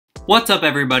What's up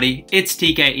everybody, it's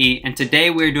TKE and today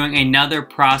we're doing another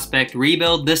prospect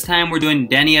rebuild. This time we're doing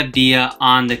Deni Avdija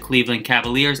on the Cleveland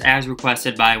Cavaliers as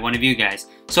requested by one of you guys.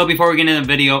 So before we get into the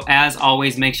video, as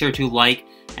always, make sure to like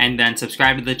and then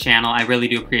subscribe to the channel. I really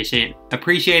do appreciate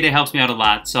it. It helps me out a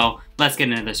lot. So let's get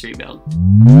into this rebuild.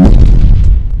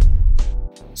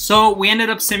 So we ended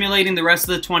up simulating the rest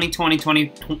of the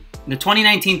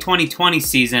 2019-2020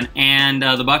 season, and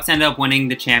the Bucks ended up winning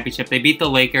the championship. They beat the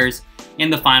Lakers in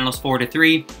the finals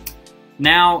 4-3.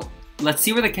 Now, let's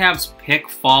see where the Cavs pick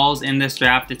falls in this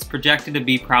draft. It's projected to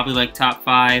be probably like top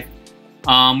 5.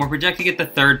 We're projected to get the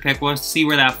 3rd pick. We'll see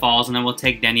where that falls, and then we'll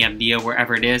take Deni Avdija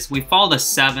wherever it is. We fall to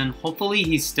 7. Hopefully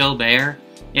he's still there.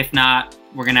 If not,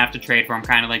 we're going to have to trade for him,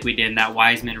 kind of like we did in that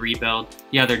Wiseman rebuild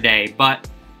the other day. But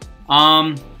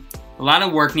a lot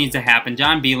of work needs to happen.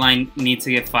 John Beilein needs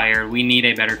to get fired. We need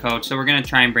a better coach, so we're going to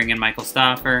try and bring in Michael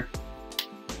Stoffer.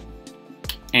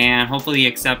 And hopefully he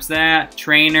accepts that.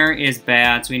 Trainer is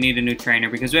bad, so we need a new trainer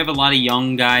because we have a lot of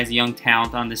young guys, young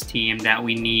talent on this team that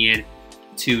we need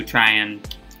to try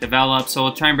and develop. So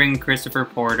we'll try and bring in Christopher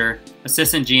Porter.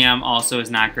 Assistant GM also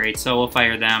is not great, so we'll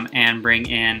fire them and bring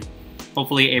in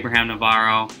hopefully Abraham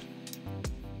Navarro.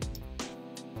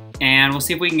 And we'll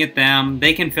see if we can get them.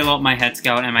 They can fill out my head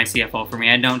scout and my CFO for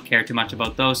me. I don't care too much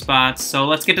about those spots. So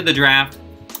let's get to the draft.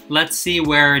 Let's see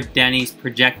where Deni's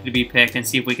projected to be picked and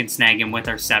see if we can snag him with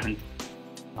our 7th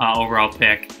overall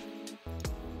pick.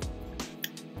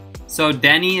 So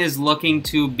Deni is looking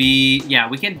to be, yeah,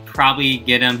 we can probably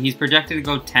get him. He's projected to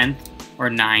go 10th or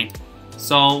 9th.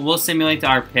 So we'll simulate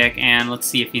our pick and let's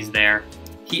see if he's there.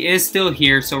 He is still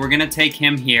here, so we're going to take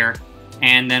him here.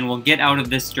 And then we'll get out of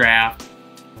this draft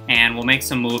and we'll make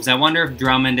some moves. I wonder if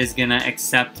Drummond is going to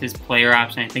accept his player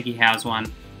option. I think he has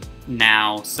one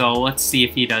now, so let's see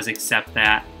if he does accept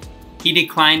that. He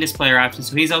declined his player option,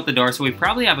 so he's out the door, so we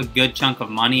probably have a good chunk of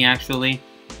money actually.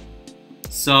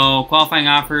 So qualifying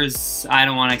offers, I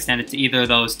don't want to extend it to either of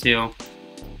those two.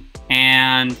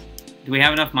 And do we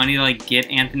have enough money to like get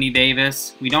Anthony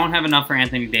Davis? We don't have enough for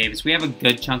Anthony Davis. We have a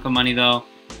good chunk of money though.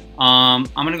 I'm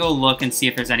gonna go look and see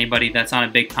if there's anybody that's on a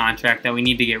big contract that we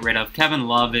need to get rid of. Kevin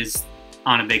Love is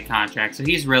on a big contract, so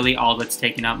he's really all that's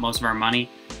taking up most of our money.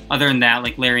 Other than that,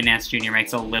 like Larry Nance Jr.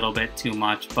 makes a little bit too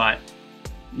much, but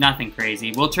nothing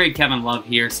crazy. We'll trade Kevin Love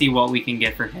here, see what we can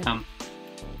get for him.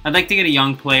 I'd like to get a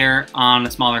young player on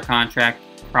a smaller contract,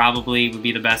 probably would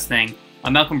be the best thing.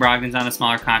 Malcolm Brogdon's on a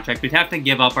smaller contract. We'd have to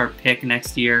give up our pick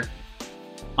next year.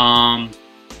 I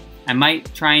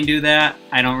might try and do that.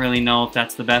 I don't really know if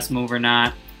that's the best move or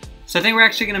not. So I think we're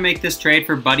actually going to make this trade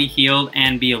for Buddy Hield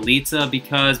and Bjelica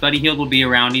because Buddy Hield will be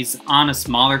around. He's on a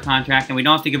smaller contract and we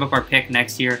don't have to give up our pick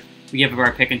next year. We give up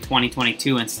our pick in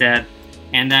 2022 instead.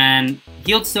 And then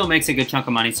Hield still makes a good chunk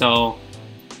of money, so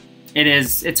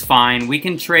it's fine. We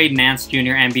can trade Nance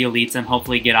Jr. and Bjelica and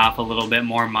hopefully get off a little bit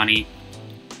more money.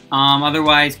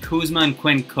 Otherwise, Kuzma and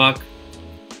Quinn Cook,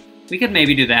 we could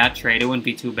maybe do that trade. It wouldn't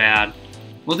be too bad.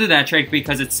 We'll do that trade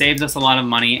because it saves us a lot of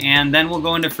money, and then we'll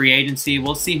go into free agency.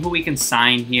 We'll see who we can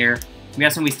sign here. I'm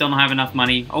guessing we still don't have enough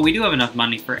money. Oh, we do have enough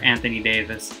money for Anthony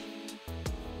Davis.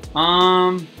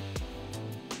 I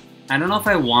don't know if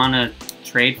I want to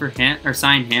trade for him or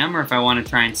sign him, or if I want to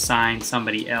try and sign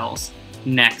somebody else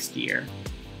next year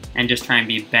and just try and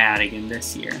be bad again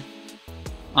this year.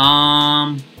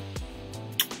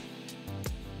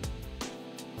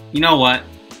 You know what?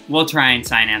 We'll try and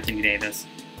sign Anthony Davis.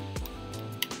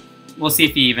 We'll see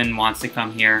if he even wants to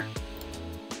come here.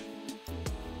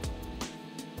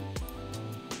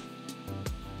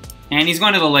 And he's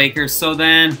going to the Lakers, so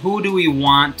then who do we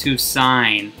want to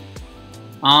sign?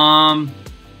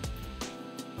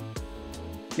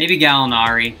 Maybe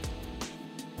Gallinari.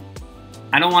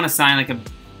 I don't want to sign like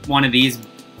one of these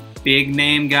big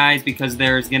name guys because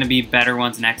there's going to be better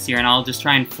ones next year, and I'll just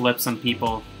try and flip some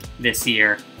people this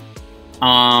year.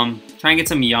 Try and get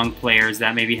some young players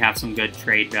that maybe have some good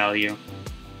trade value.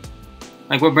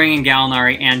 Like we're bringing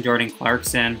Gallinari and Jordan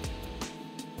Clarkson.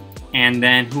 And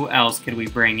then who else could we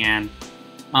bring in?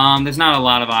 There's not a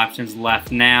lot of options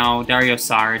left now. Dario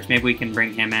Saric, maybe we can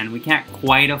bring him in. We can't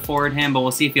quite afford him, but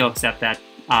we'll see if he'll accept that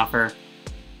offer.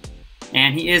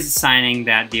 And he is signing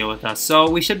that deal with us, so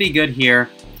we should be good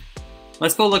here.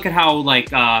 Let's go look at how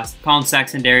like Colin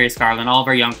Sexton, Darius Garland, all of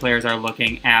our young players are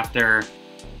looking after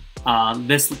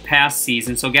this past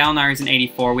season. So Gallinari's an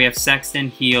 84. We have Sexton,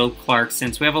 Hield,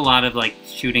 Clarkson. So we have a lot of like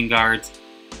shooting guards.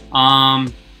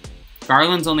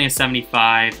 Garland's only a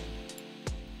 75.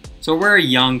 So we're a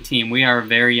young team. We are a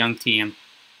very young team.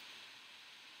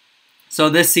 So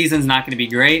this season's not going to be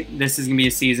great. This is going to be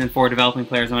a season for developing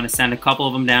players. I'm going to send a couple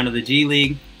of them down to the G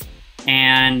League.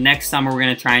 And next summer, we're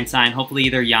going to try and sign, hopefully,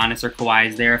 either Giannis or Kawhi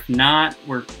is there. If not,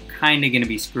 we're kind of going to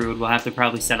be screwed. We'll have to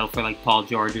probably settle for like Paul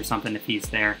George or something if he's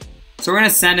there. So we're going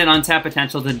to send an untapped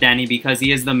potential to Deni because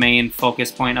he is the main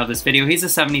focus point of this video. He's a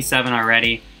 77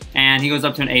 already, and he goes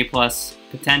up to an A+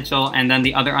 potential. And then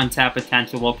the other untapped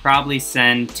potential we'll probably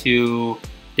send to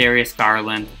Darius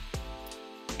Garland,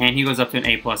 and he goes up to an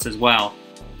A+ as well.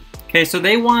 Okay, so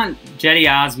they want Cedi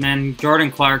Osman,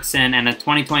 Jordan Clarkson, and a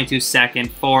 2022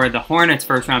 second for the Hornets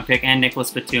first round pick and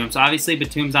Nicholas Batum. So obviously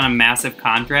Batum's on a massive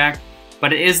contract,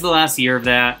 but it is the last year of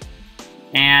that.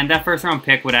 And that first round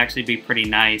pick would actually be pretty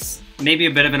nice. Maybe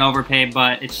a bit of an overpay,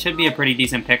 but it should be a pretty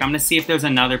decent pick. I'm going to see if there's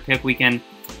another pick we can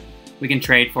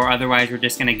trade for. Otherwise, we're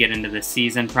just going to get into the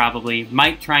season probably.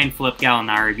 Might try and flip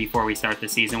Gallinari before we start the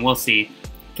season. We'll see.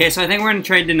 Okay, so I think we're going to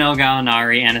trade Danilo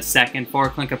Gallinari and a second for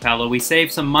Clint Capella. We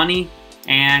save some money,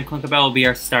 and Clint Capella will be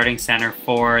our starting center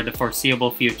for the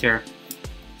foreseeable future.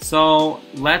 So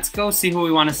let's go see who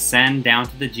we want to send down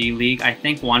to the G League. I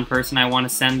think one person I want to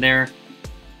send there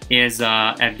is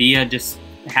Avdija. Just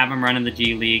have him run in the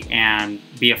G League and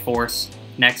be a force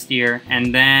next year.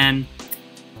 And then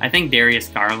I think Darius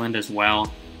Garland as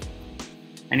well.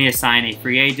 I need to sign a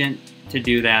free agent to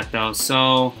do that though.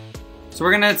 So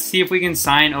we're going to see if we can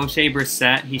sign Oshae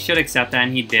Brissett. He should accept that,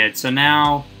 and he did. So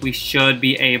now we should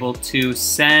be able to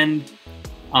send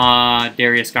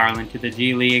Darius Garland to the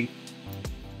G League.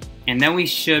 And then we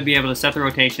should be able to set the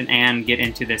rotation and get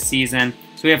into this season.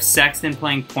 So we have Sexton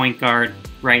playing point guard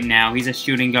right now. He's a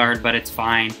shooting guard, but it's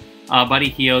fine. Buddy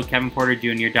Hield, Kevin Porter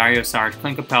Jr., Dario Saric,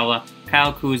 Clint Capella,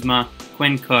 Kyle Kuzma,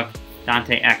 Quinn Cook,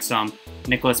 Dante Exum,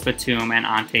 Nicholas Batum, and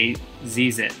Ante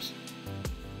Zizic.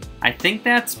 I think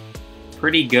that's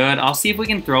pretty good. I'll see if we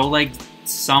can throw like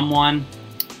someone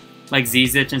like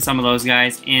Zizic and some of those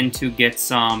guys in to get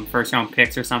some first round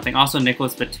picks or something. Also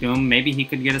Nicholas Batum, maybe he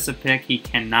could get us a pick. He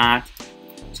cannot.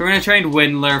 So we're going to trade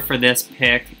Windler for this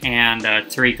pick and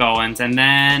Tariq Owens. And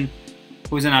then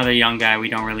who's another young guy we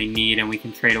don't really need and we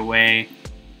can trade away.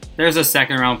 There's a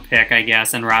second round pick, I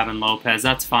guess, and Robin Lopez.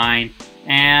 That's fine.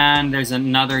 And there's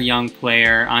another young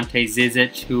player, Ante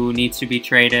Zizic, who needs to be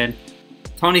traded.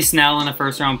 Tony Snell and a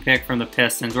first-round pick from the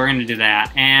Pistons. We're going to do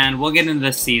that. And we'll get into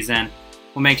this season.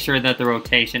 We'll make sure that the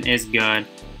rotation is good.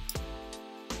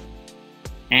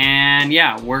 And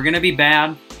yeah, we're going to be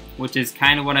bad, which is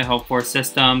kind of what I hope for.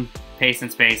 System, pace,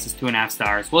 and space is 2.5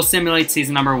 stars. We'll simulate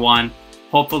season number 1.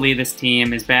 Hopefully this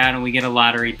team is bad and we get a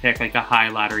lottery pick, like a high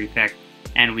lottery pick,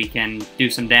 and we can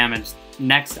do some damage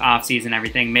next offseason,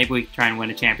 everything. Maybe we can try and win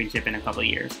a championship in a couple of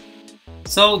years.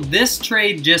 So this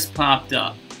trade just popped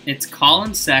up. It's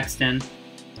Colin Sexton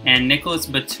and Nicholas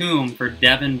Batum for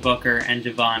Devin Booker and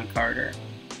Javon Carter.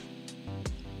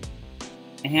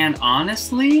 And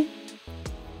honestly,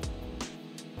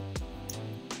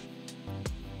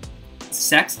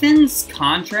 Sexton's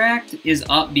contract is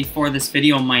up before this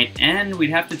video might end. We'd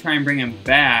have to try and bring him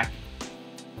back.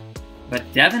 But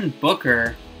Devin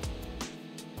Booker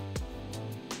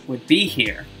would be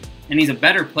here. And he's a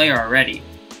better player already.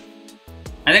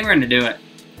 I think we're going to do it.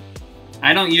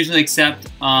 I don't usually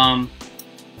accept offers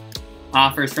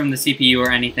from the CPU or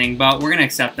anything, but we're going to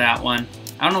accept that one.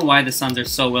 I don't know why the Suns are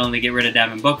so willing to get rid of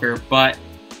Devin Booker, but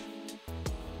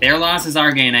their loss is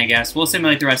our gain, I guess. We'll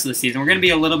simulate the rest of the season. We're going to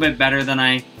be a little bit better than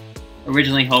I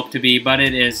originally hoped to be, but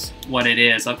it is what it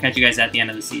is. I'll catch you guys at the end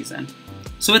of the season.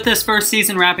 So with this first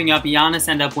season wrapping up, Giannis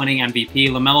ended up winning MVP,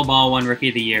 LaMelo Ball won Rookie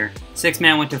of the Year, Sixth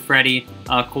Man went to Freddie,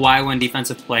 Kawhi won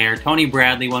Defensive Player, Tony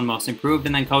Bradley won Most Improved,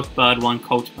 and then Coach Bud won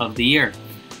Coach of the Year.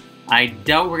 I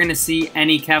doubt we're going to see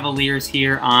any Cavaliers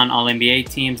here on All-NBA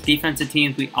teams. Defensive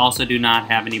teams, we also do not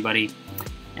have anybody.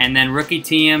 And then rookie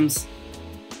teams,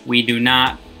 we do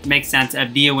not. Makes sense.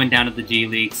 Avdija went down to the G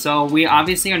League. So we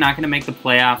obviously are not going to make the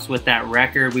playoffs with that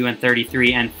record. We went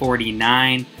 33 and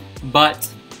 49.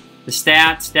 But the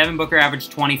stats, Devin Booker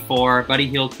averaged 24. Buddy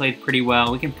Hield played pretty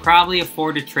well. We can probably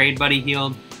afford to trade Buddy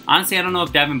Hield. Honestly, I don't know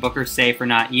if Devin Booker's safe or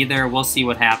not either. We'll see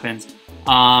what happens.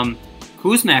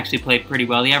 Kuzma actually played pretty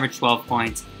well. He averaged 12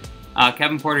 points.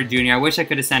 Kevin Porter Jr., I wish I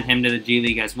could have sent him to the G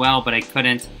League as well, but I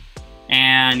couldn't.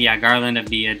 And yeah, Garland and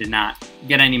Avdija did not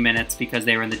get any minutes because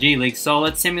they were in the G League. So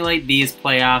let's simulate these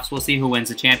playoffs. We'll see who wins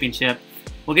the championship.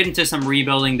 We'll get into some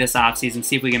rebuilding this offseason,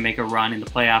 see if we can make a run in the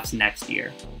playoffs next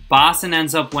year. Boston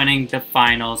ends up winning the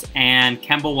finals, and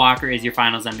Kemba Walker is your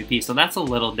finals MVP. So that's a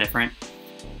little different.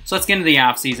 So let's get into the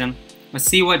offseason. Let's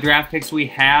see what draft picks we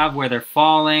have, where they're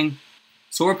falling.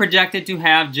 So we're projected to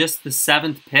have just the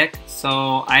 7th pick.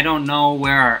 So I don't know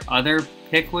where our other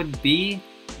pick would be,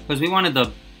 because we wanted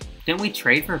the... Didn't we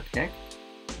trade for a pick?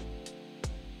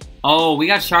 Oh, we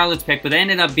got Charlotte's pick, but they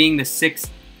ended up being the 6th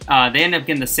they end up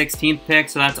getting the 16th pick,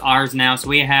 so that's ours now. So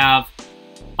we have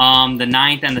the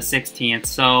 9th and the 16th.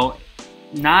 So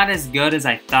not as good as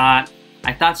I thought.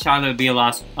 I thought Charlotte would be a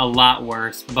lot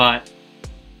worse, but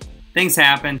things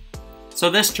happen. So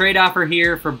this trade offer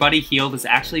here for Buddy Hield is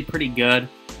actually pretty good.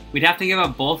 We'd have to give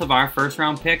up both of our first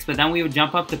round picks, but then we would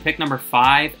jump up to pick number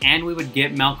 5, and we would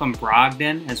get Malcolm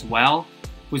Brogdon as well,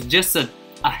 who's just a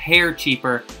hair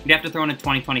cheaper. We'd have to throw in a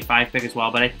 2025 pick as well,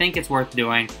 but I think it's worth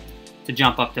doing to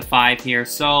jump up to 5 here.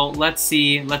 So let's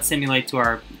see, let's simulate to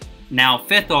our now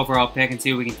 5th overall pick and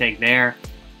see what we can take there.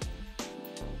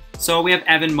 So we have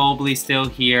Evan Mobley still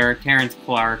here, Terrence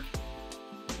Clark.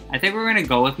 I think we're going to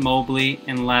go with Mobley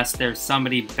unless there's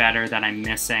somebody better that I'm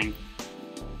missing.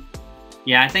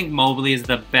 Yeah, I think Mobley is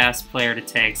the best player to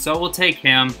take. So we'll take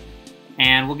him,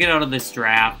 and we'll get out of this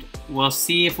draft. We'll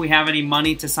see if we have any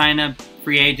money to sign a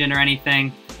free agent or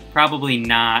anything. Probably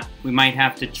not. We might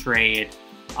have to trade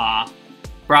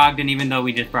Brogdon, even though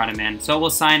we just brought him in. So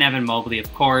we'll sign Evan Mobley,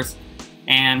 of course,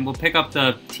 and we'll pick up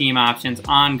the team options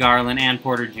on Garland and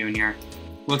Porter Jr.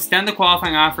 We'll extend the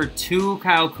qualifying offer to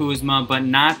Kyle Kuzma, but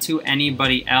not to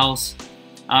anybody else.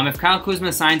 If Kyle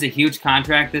Kuzma signs a huge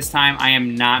contract this time, I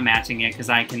am not matching it because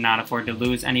I cannot afford to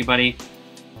lose anybody.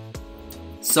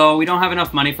 So we don't have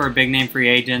enough money for a big name free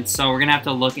agent, so we're going to have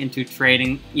to look into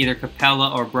trading either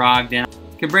Capella or Brogdon.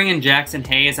 Could bring in Jackson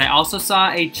Hayes. I also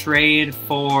saw a trade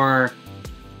for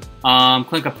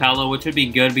Clint Capella, which would be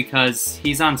good because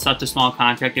he's on such a small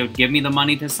contract. It would give me the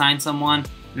money to sign someone,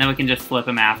 and then we can just flip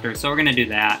him after. So we're going to do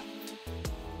that.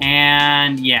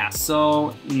 And yeah,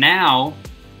 so now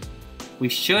we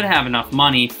should have enough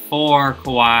money for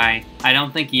Kawhi. I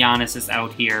don't think Giannis is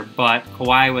out here, but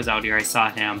Kawhi was out here. I saw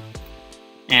him.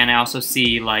 And I also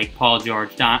see like Paul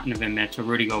George, Donovan Mitchell,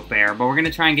 Rudy Gobert. But we're going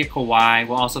to try and get Kawhi.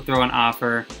 We'll also throw an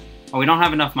offer. Oh, we don't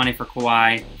have enough money for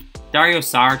Kawhi. Dario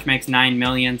Saric makes $9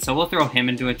 million, so we'll throw him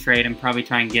into a trade and probably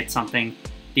try and get something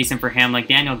decent for him. Like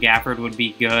Daniel Gafford would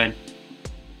be good.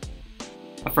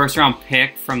 A first-round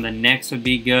pick from the Knicks would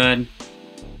be good.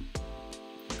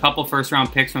 Couple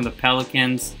first-round picks from the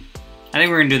Pelicans. I think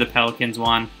we're going to do the Pelicans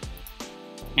one.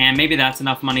 And maybe that's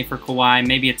enough money for Kawhi.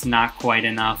 Maybe it's not quite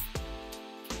enough.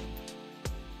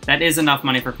 That is enough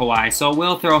money for Kawhi. So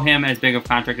we'll throw him as big of a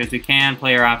contract as we can.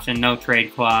 Player option, no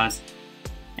trade clause.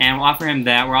 And we'll offer him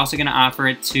that. We're also going to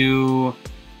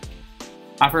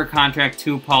offer a contract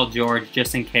to Paul George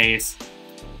just in case.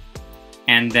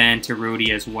 And then to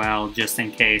Rudy as well, just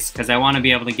in case. Because I want to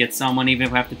be able to get someone even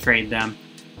if we have to trade them.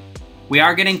 We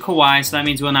are getting Kawhi, so that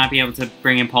means we'll not be able to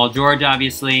bring in Paul George,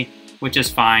 obviously, which is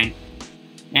fine.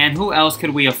 And who else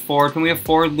could we afford? Can we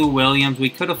afford Lou Williams? We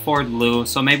could afford Lou,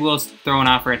 so maybe we'll throw an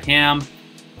offer at him.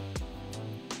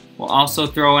 We'll also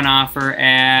throw an offer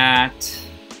at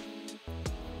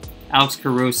Alex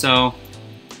Caruso.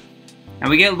 And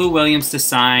we get Lou Williams to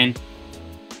sign.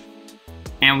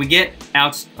 And we get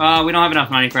Alex... we don't have enough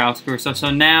money for Alex Caruso, so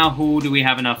now who do we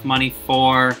have enough money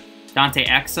for? Dante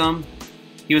Exum.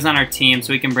 He was on our team,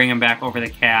 so we can bring him back over the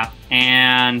cap.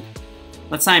 And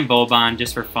let's sign Boban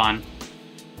just for fun.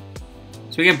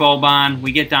 So we get Boban,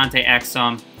 we get Dante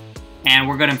Exum, and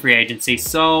we're good in free agency.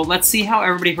 So let's see how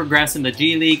everybody progressed in the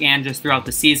G League and just throughout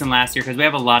the season last year, because we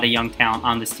have a lot of young talent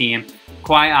on this team.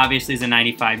 Kawhi obviously is an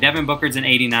 95. Devin Booker's an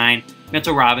 89.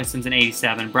 Mitchell Robinson's an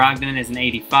 87. Brogdon is an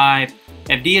 85.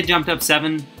 Avdija jumped up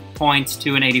 7 points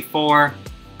to an 84.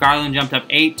 Garland jumped up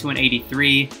 8 to an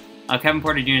 83. Kevin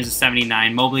Porter Jr. is a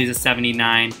 79. Mobley is a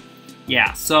 79.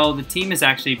 Yeah, so the team is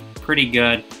actually pretty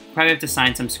good. Probably have to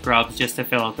sign some scrubs just to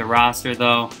fill out the roster,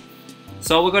 though.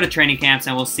 So we'll go to training camps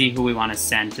and we'll see who we want to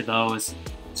send to those.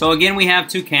 So again, we have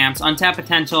 2 camps. Untapped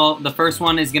potential. The first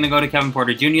one is going to go to Kevin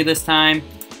Porter Jr. this time.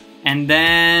 And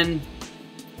then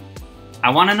I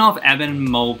want to know if Evan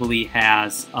Mobley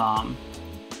has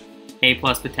A+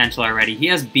 potential already. He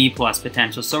has B+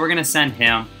 potential, so we're going to send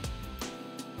him.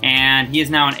 And he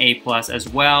is now an A+ as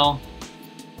well.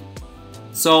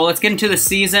 So let's get into the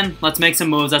season. Let's make some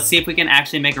moves. Let's see if we can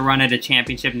actually make a run at a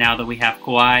championship now that we have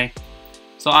Kawhi.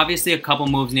 So obviously a couple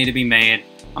moves need to be made.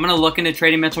 I'm going to look into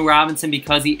trading Mitchell Robinson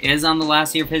because he is on the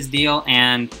last year of his deal.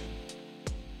 And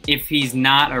if he's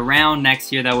not around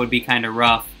next year, that would be kind of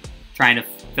rough trying to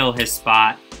fill his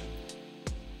spot.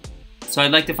 So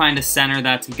I'd like to find a center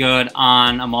that's good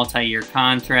on a multi-year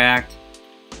contract.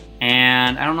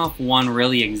 And I don't know if one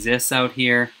really exists out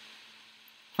here.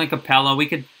 Clint Capella, we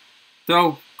could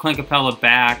throw Clint Capella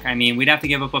back. I mean, we'd have to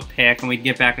give up a pick, and we'd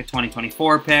get back a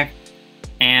 2024 pick.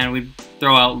 And we'd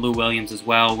throw out Lou Williams as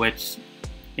well, which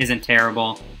isn't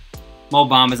terrible. Mo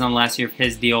Bamba's on the last year of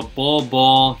his deal.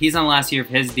 Bull, he's on the last year of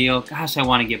his deal. Gosh, I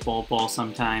want to get Bull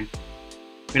sometime.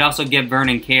 We'd also get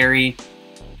Vernon Carey.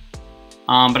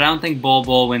 But I don't think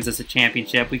Bol wins us a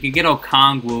championship. We could get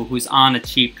Okongwu, who's on a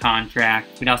cheap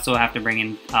contract. We'd also have to bring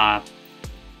in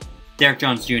Derek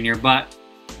Jones Jr. But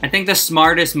I think the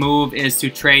smartest move is to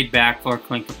trade back for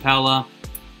Clint Capella.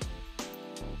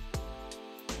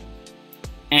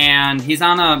 And he's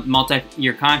on a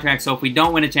multi-year contract, so if we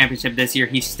don't win a championship this year,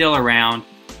 he's still around.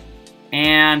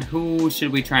 And who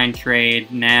should we try and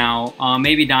trade now?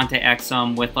 Maybe Dante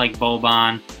Exum with like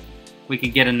Boban. We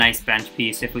could get a nice bench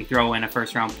piece if we throw in a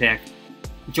first-round pick.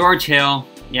 George Hill,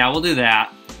 yeah, we'll do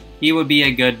that. He would be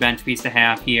a good bench piece to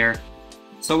have here.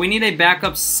 So we need a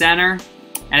backup center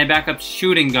and a backup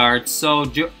shooting guard. So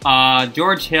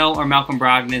George Hill or Malcolm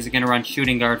Brogdon is going to run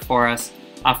shooting guard for us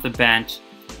off the bench.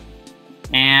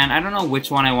 And I don't know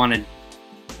which one I want to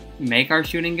make our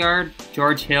shooting guard.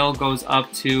 George Hill goes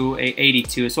up to a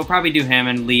 82, so we'll probably do him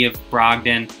and leave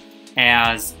Brogdon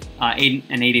as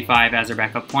an 85 as our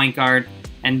backup point guard.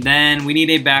 And then we need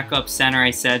a backup center,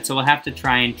 I said, so we'll have to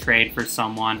try and trade for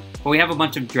someone. But we have a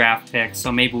bunch of draft picks,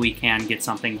 so maybe we can get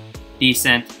something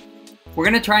decent. We're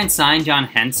going to try and sign John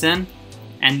Henson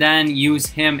and then use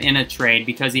him in a trade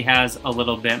because he has a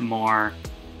little bit more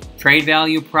trade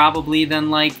value probably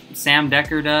than like Sam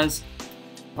Decker does,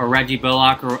 or Reggie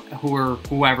Bullock, or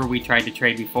whoever we tried to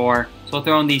trade before. So we'll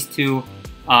throw in these two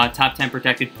top 10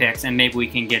 protected picks, and maybe we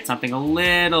can get something a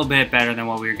little bit better than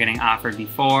what we were getting offered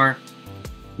before.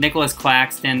 Nicholas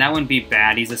Claxton, that wouldn't be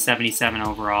bad. He's a 77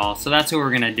 overall, so that's who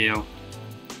we're gonna do.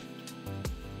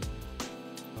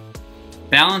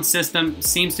 Balance system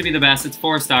seems to be the best. It's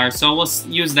 4 stars, so we'll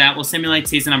use that. We'll simulate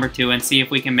season number 2 and see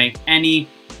if we can make any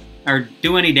or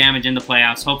do any damage in the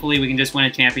playoffs. Hopefully we can just win a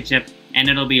championship and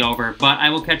it'll be over. But I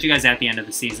will catch you guys at the end of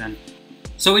the season.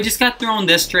 So we just got thrown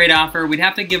this trade offer. We'd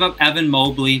have to give up Evan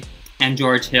Mobley and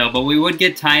George Hill, but we would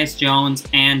get Tyus Jones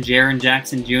and Jaren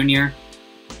Jackson Jr.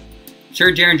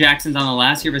 Sure, Jaren Jackson's on the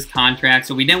last year of his contract,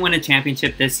 so we didn't win a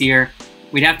championship this year.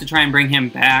 We'd have to try and bring him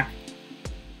back.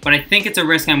 But I think it's a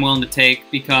risk I'm willing to take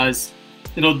because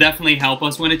it'll definitely help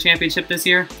us win a championship this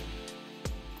year.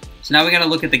 So now we got to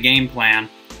look at the game plan.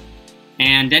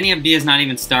 And Deni Avdija is not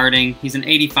even starting. He's an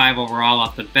 85 overall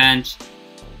off the bench.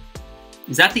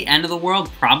 Is that the end of the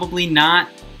world? Probably not.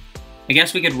 I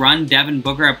guess we could run Devin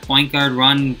Booker at point guard,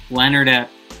 run Leonard at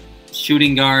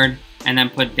shooting guard, and then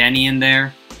put Deni in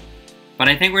there. But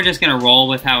I think we're just going to roll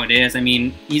with how it is. I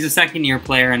mean, he's a second-year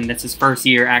player, and it's his first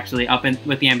year actually up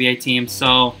with the NBA team,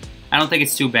 so I don't think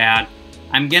it's too bad.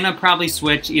 I'm going to probably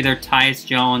switch either Tyus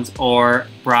Jones or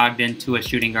Brogdon to a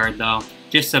shooting guard, though,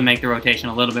 just to make the rotation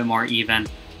a little bit more even.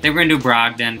 Then we're going to do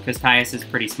Brogdon because Tyus is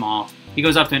pretty small. He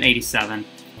goes up to an 87.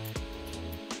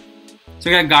 So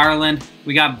we got Garland,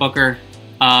 we got Booker,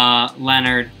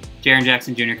 Leonard, Jaren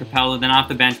Jackson Jr., Capella. Then off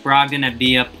the bench, Brogdon,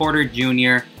 Avdija, Porter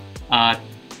Jr.,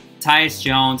 Tyus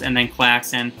Jones, and then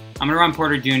Claxton. I'm going to run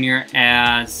Porter Jr.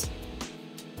 as...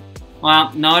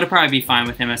 Well, no, it'll probably be fine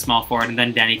with him as small forward, and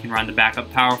then Deni can run the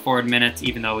backup power forward minutes,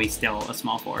 even though he's still a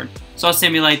small forward. So I'll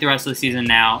simulate the rest of the season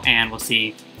now, and we'll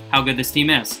see how good this team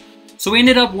is. So we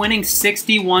ended up winning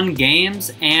 61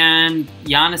 games, and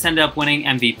Giannis ended up winning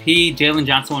MVP. Jalen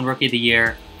Johnson won Rookie of the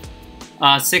Year.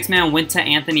 Sixth man went to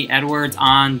Anthony Edwards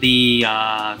on the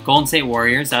Golden State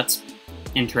Warriors. That's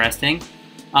interesting.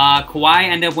 Kawhi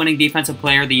ended up winning Defensive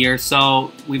Player of the Year,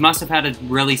 so we must have had a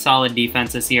really solid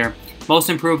defense this year. Most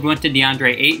Improved went to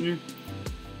DeAndre Ayton.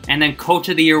 And then Coach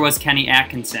of the Year was Kenny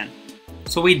Atkinson.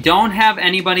 So we don't have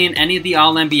anybody in any of the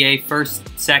All-NBA first,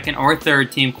 second, or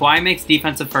third team. Kawhi makes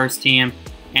Defensive First Team,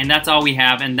 and that's all we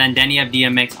have. And then Deni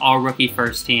Avdija makes All-Rookie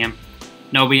First Team.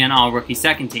 Nobody in All-Rookie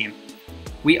Second Team.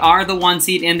 We are the 1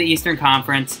 seed in the Eastern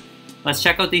Conference. Let's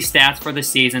check out these stats for the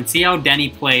season. See how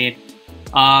Deni played.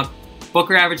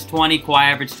 Booker averaged 20,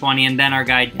 Kawhi averaged 20, and then our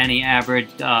guy Deni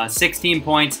averaged 16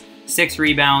 points, 6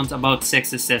 rebounds, about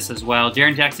 6 assists as well.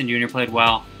 Jaren Jackson Jr. played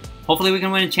well. Hopefully we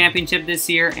can win a championship this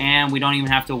year, and we don't even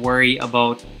have to worry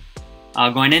about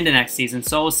going into next season.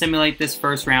 So we'll simulate this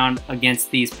first round against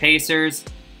these Pacers.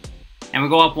 And we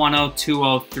go up 1-0,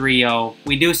 2-0, 3-0.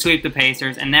 We do sweep the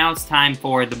Pacers, and now it's time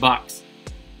for the Bucks.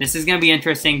 This is going to be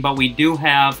interesting, but we do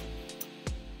have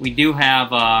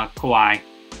Kawhi.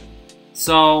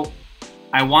 So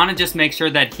I want to just make sure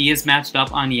that he is matched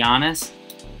up on Giannis.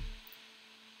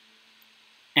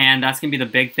 And that's going to be the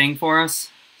big thing for us.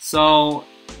 So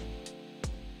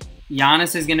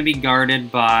Giannis is going to be guarded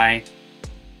by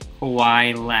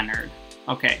Kawhi Leonard.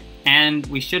 Okay, and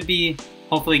we should be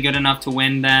hopefully good enough to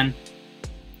win then.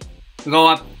 We go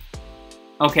up.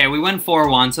 Okay, we win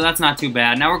 4-1, so that's not too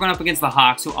bad. Now we're going up against the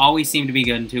Hawks, who always seem to be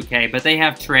good in 2K, but they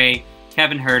have Trey,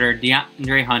 Kevin Huerter,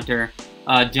 DeAndre Hunter,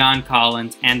 John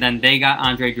Collins, and then they got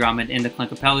Andre Drummond in the Clint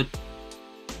Capella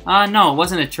No, it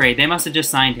wasn't a trade. They must have just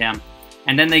signed him.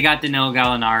 And then they got Danilo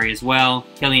Gallinari as well.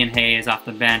 Killian Hayes off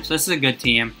the bench. This is a good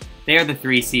team. They are the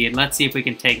 3 seed. Let's see if we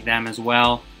can take them as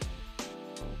well.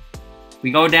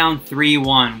 We go down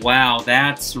 3-1. Wow,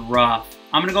 that's rough.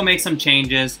 I'm going to go make some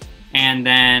changes, and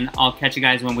then I'll catch you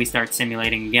guys when we start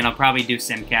simulating again. I'll probably do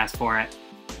Simcast for it.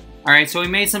 Alright, so we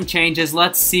made some changes.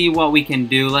 Let's see what we can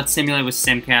do. Let's simulate with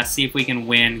Simcast, see if we can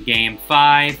win Game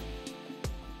 5.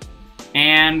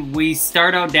 And we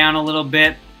start out down a little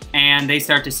bit, and they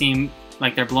start to seem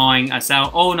like they're blowing us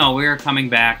out. Oh no, we're coming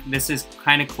back. This is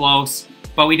kind of close,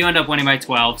 but we do end up winning by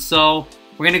 12. So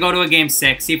we're going to go to a Game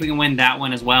 6, see if we can win that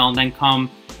one as well, and then come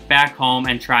back home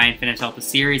and try and finish out the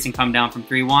series and come down from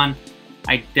 3-1.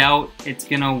 I doubt it's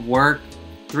going to work.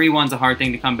 3-1's a hard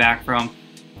thing to come back from.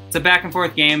 It's a back and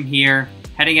forth game here.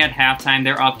 Heading at halftime,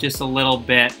 they're up just a little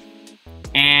bit.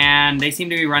 And they seem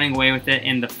to be running away with it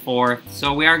in the 4th.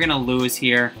 So we are going to lose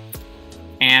here.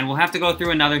 And we'll have to go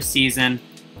through another season.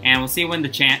 And we'll see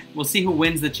who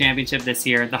wins the championship this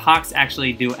year. The Hawks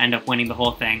actually do end up winning the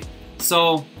whole thing.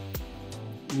 So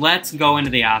let's go into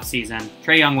the offseason.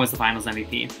 Trae Young was the Finals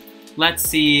MVP. Let's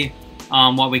see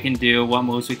what we can do, what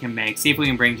moves we can make. See if we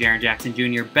can bring Jaren Jackson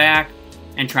Jr. back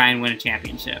and try and win a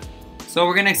championship. So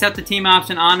we're going to accept the team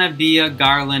option on Avdija,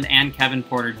 Garland, and Kevin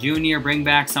Porter Jr. Bring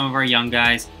back some of our young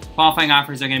guys. Qualifying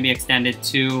offers are going to be extended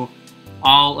to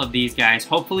all of these guys.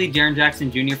 Hopefully Jaren Jackson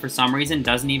Jr. for some reason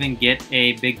doesn't even get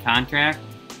a big contract,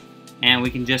 and we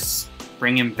can just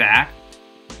bring him back.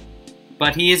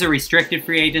 But he is a restricted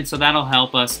free agent, so that'll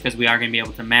help us because we are going to be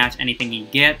able to match anything he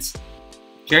gets.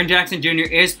 Jaren Jackson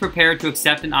Jr. is prepared to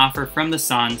accept an offer from the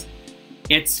Suns.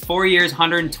 It's 4 years,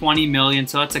 $120 million,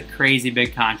 so that's a crazy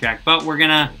big contract. But we're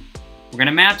gonna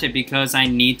match it because I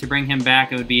need to bring him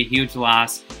back. It would be a huge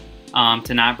loss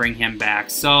to not bring him back.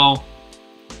 So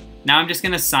now I'm just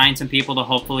gonna sign some people to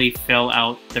hopefully fill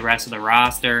out the rest of the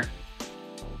roster.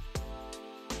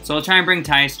 So we'll try and bring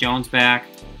Tyus Jones back.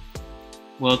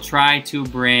 We'll try to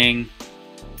bring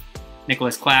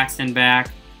Nicholas Claxton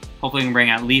back. Hopefully we can bring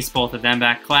at least both of them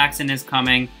back. Claxton is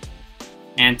coming,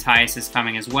 and Tyus is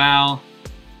coming as well.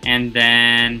 And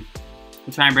then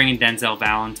we'll try and bring in Denzel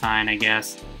Valentine, I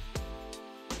guess.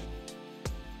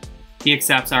 He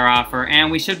accepts our offer, and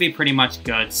we should be pretty much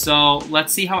good. So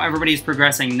let's see how everybody's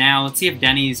progressing now. Let's see if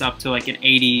Denny's up to like an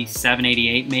 87,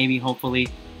 88 maybe, hopefully.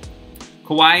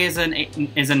 Kawhi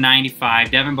is a 95.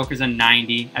 Devin Booker's a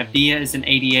 90. Avdija is an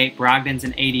 88. Brogdon's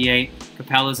an 88.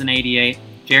 Capella's an 88.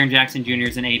 Jaren Jackson Jr.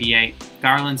 is an 88.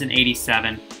 Garland's an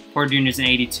 87. Porter Jr. is an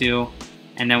 82.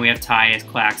 And then we have Tyus,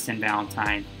 Claxton,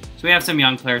 Valentine. So we have some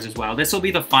young players as well. This will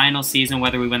be the final season,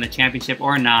 whether we win the championship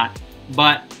or not.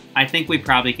 But I think we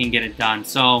probably can get it done.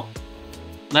 So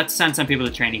let's send some people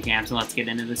to training camps and let's get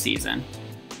into the season.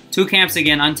 2 camps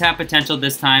again, untapped potential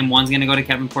this time. One's going to go to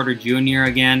Kevin Porter Jr.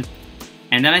 again.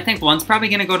 And then I think one's probably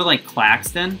going to go to like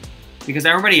Claxton, because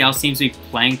everybody else seems to be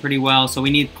playing pretty well. So we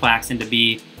need Claxton to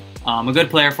be a good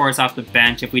player for us off the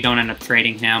bench if we don't end up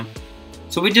trading him.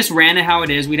 So we just ran it how it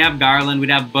is. We'd have Garland, we'd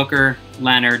have Booker,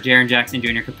 Leonard, Jaren Jackson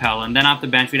Jr., Capella. And then off the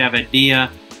bench, we'd have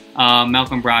Avdija,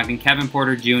 Malcolm Brogdon, Kevin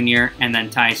Porter Jr., and then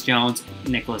Tyus Jones,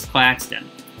 Nicholas Claxton.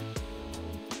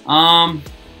 I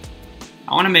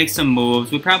want to make some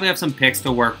moves. We probably have some picks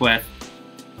to work with.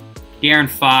 De'Aaron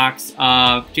Fox,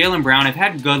 Jaylen Brown. I've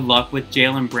had good luck with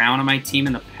Jaylen Brown on my team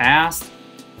in the past,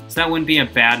 so that wouldn't be a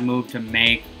bad move to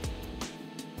make.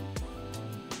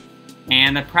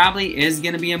 And that probably is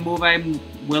going to be a move I'm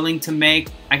willing to make.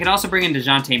 I could also bring in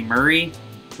DeJounte Murray,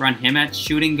 run him at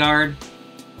shooting guard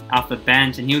off the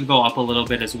bench, and he would go up a little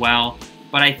bit as well.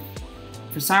 But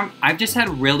I've just had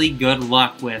really good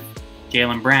luck with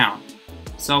Jaylen Brown.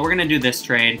 So we're going to do this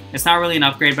trade. It's not really an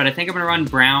upgrade, but I think I'm going to run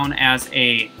Brown as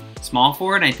a small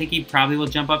forward. I think he probably will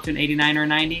jump up to an 89 or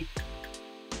 90.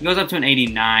 He goes up to an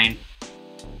 89.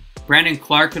 Brandon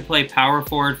Clark could play power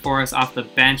forward for us off the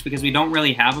bench because we don't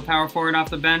really have a power forward off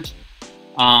the bench.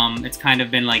 It's kind of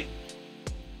been like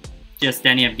just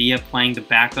Deni Avdija playing the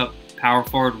backup power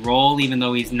forward role, even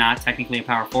though he's not technically a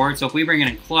power forward. So if we bring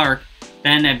in Clark,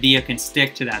 then Avdija can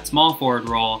stick to that small forward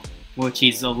role, which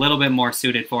he's a little bit more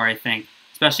suited for, I think,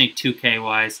 especially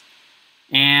 2K-wise.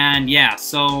 And yeah,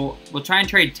 so we'll try and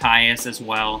trade Tyus as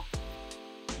well.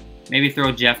 Maybe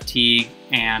throw Jeff Teague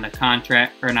and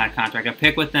a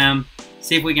pick with them.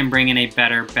 See if we can bring in a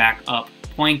better backup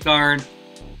point guard.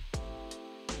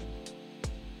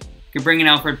 Could bring in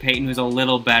Alfred Payton, who's a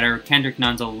little better. Kendrick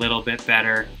Nunn's a little bit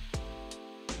better.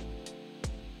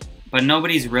 But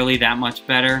nobody's really that much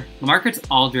better. LaMarcus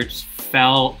Aldridge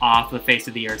fell off the face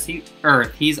of the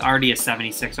earth. He's already a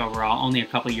 76 overall, only a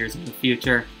couple years in the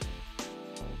future.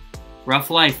 Rough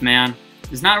life, man.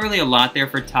 There's not really a lot there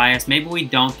for Tyus. Maybe we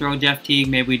don't throw Jeff Teague.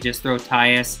 Maybe we just throw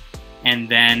Tyus and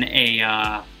then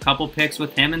a couple picks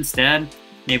with him instead.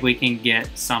 Maybe we can get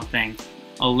something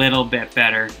a little bit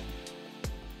better.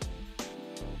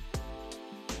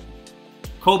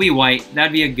 Kobe White,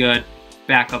 that'd be a good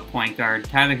backup point guard.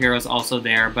 Tyler Hero's also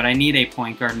there, but I need a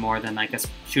point guard more than like a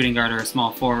shooting guard or a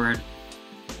small forward.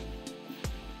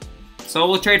 So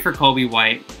we'll trade for Kobe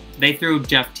White. They threw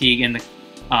Jeff Teague in the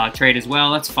trade as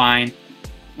well. That's fine.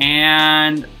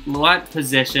 And what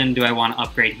position do I want to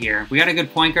upgrade here? We got a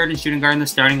good point guard and shooting guard in the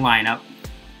starting lineup.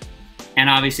 And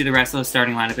obviously the rest of the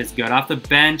starting lineup is good. Off the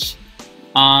bench,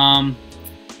 yeah,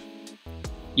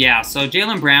 so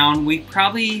Jaylen Brown, we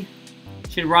probably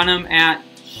should run him at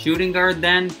shooting guard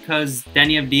then, because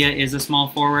Deni Avdija is a small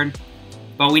forward.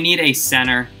 But we need a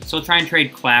center, so we'll try and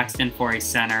trade Claxton for a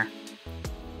center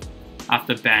off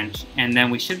the bench. And then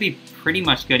we should be pretty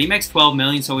much good. He makes $12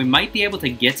 million, so we might be able to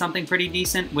get something pretty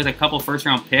decent with a couple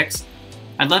first-round picks.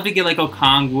 I'd love to get like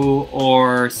Okongwu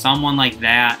or someone like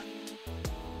that.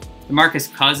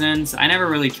 DeMarcus Cousins. I never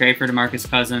really trade for DeMarcus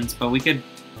Cousins, but we could.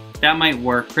 That might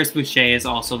work. Chris Boucher is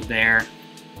also there.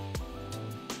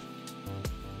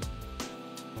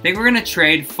 I think we're going to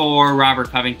trade for Robert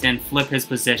Covington, flip his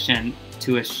position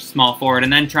to a small forward,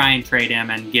 and then try and trade him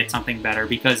and get something better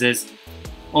because his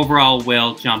overall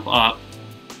will jump up.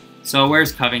 So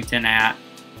where's Covington at?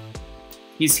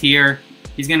 He's here.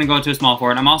 He's going to go to a small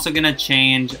forward. I'm also going to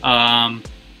change Jaylen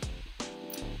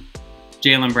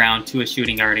Brown to a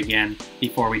shooting guard again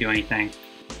before we do anything.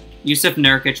 Yusuf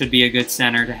Nurkic would be a good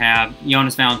center to have.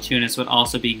 Jonas Valanciunas would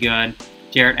also be good.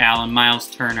 Jarrett Allen, Miles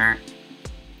Turner.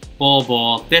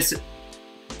 Bol. Should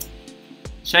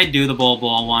I do the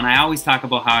Bol one? I always talk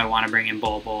about how I want to bring in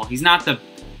Bol. He's not the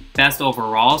best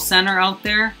overall center out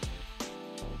there,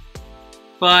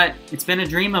 but it's been a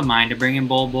dream of mine to bring in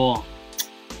Bol.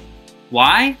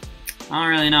 Why? I don't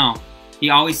really know. He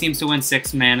always seems to win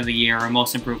Sixth Man of the Year or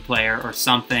Most Improved Player or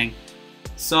something.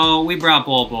 So we brought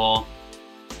Bol.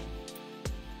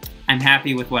 I'm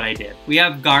happy with what I did. We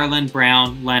have Garland,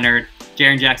 Brown, Leonard,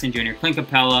 Jaren Jackson Jr., Clint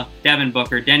Capella, Devin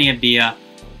Booker, Deni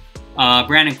Avdija,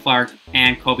 Brandon Clark,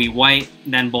 and Kobe White,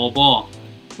 then Bol.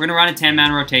 We're going to run a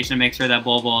 10-man rotation to make sure that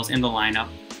Bol is in the lineup.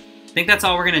 I think that's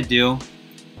all we're going to do.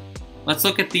 Let's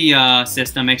look at the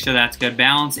system, make sure that's good.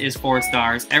 Balance is 4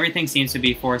 stars. Everything seems to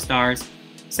be 4 stars.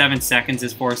 7 seconds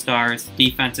is 4 stars.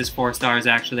 Defense is 4 stars,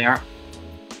 actually.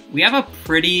 We have a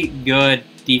pretty good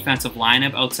defensive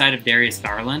lineup outside of Darius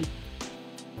Garland.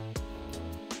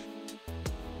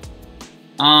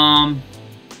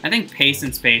 I think pace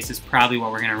and space is probably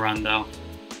what we're going to run, though.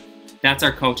 That's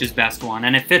our coach's best one,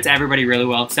 and it fits everybody really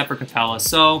well except for Capella.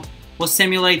 So we'll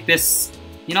simulate this.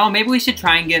 You know, maybe we should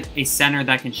try and get a center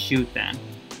that can shoot then.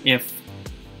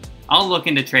 I'll look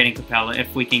into trading Capella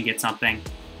if we can get something.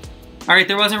 Alright,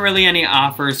 there wasn't really any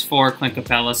offers for Clint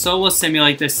Capella, so we'll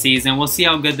simulate this season. We'll see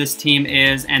how good this team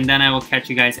is, and then I will catch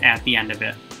you guys at the end of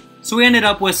it. So we ended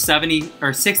up with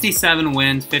 67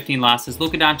 wins, 15 losses.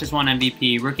 Luka Doncic won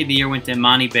MVP. Rookie of the Year went to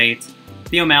Imani Bates.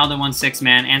 Theo Maledon won Sixth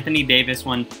Man. Anthony Davis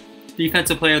won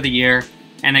Defensive Player of the Year.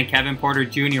 And then Kevin Porter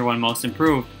Jr. won Most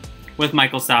Improved, with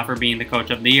Michael Stoffer being the Coach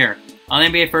of the Year. On the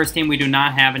NBA First Team, we do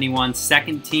not have anyone.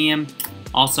 Second Team,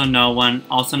 also no one.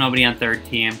 Also nobody on Third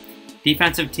Team.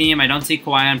 Defensive Team, I don't see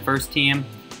Kawhi on First Team.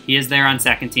 He is there on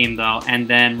Second Team, though. And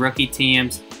then Rookie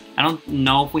Teams, I don't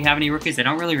know if we have any rookies. I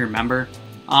don't really remember.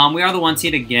 We are the 1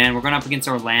 seed again. We're going up against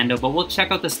Orlando, but we'll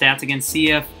check out the stats again,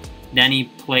 see if Deni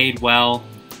played well.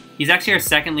 He's actually our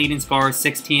second leading scorer,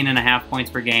 16.5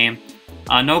 points per game.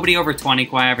 Nobody over 20,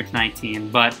 Kawhi averaged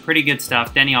 19, but pretty good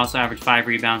stuff. Deni also averaged 5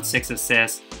 rebounds, 6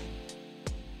 assists.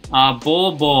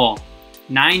 Bol,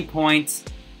 9 points,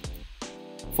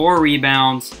 4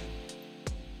 rebounds.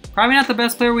 Probably not the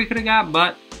best player we could have got,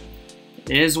 but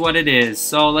it is what it is.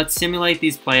 So let's simulate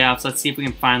these playoffs. Let's see if we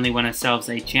can finally win ourselves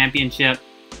a championship.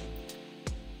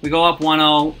 We go up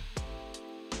 1-0.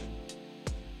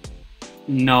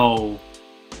 No.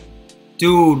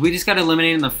 Dude, we just got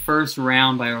eliminated in the first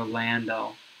round by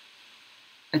Orlando.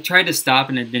 I tried to stop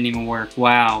and it didn't even work.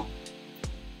 Wow.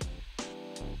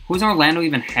 Who does Orlando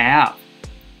even have?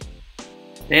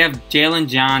 They have Jalen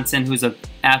Johnson, who's an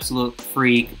absolute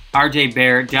freak. RJ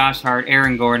Barrett, Josh Hart,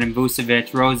 Aaron Gordon,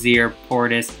 Vucevic, Rozier,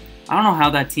 Portis. I don't know how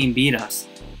that team beat us.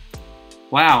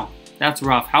 Wow, that's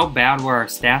rough. How bad were our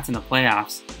stats in the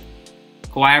playoffs?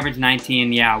 Kawhi averaged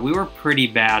 19. Yeah, we were pretty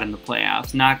bad in the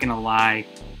playoffs, not gonna lie.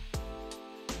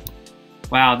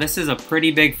 Wow, this is a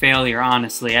pretty big failure,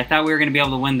 honestly. I thought we were gonna be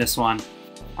able to win this one.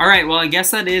 Alright, well, I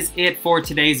guess that is it for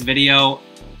today's video.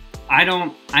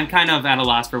 I'm kind of at a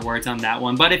loss for words on that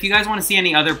one. But if you guys want to see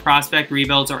any other prospect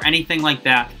rebuilds or anything like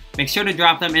that, make sure to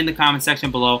drop them in the comment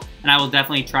section below, and I will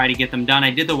definitely try to get them done.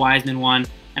 I did the Wiseman one,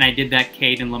 and I did that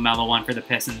Cade and LaMelo one for the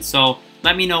Pistons. So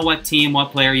let me know what team,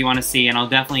 what player you want to see, and I'll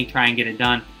definitely try and get it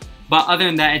done. But other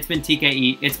than that, it's been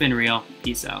TKE. It's been real.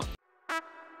 Peace out.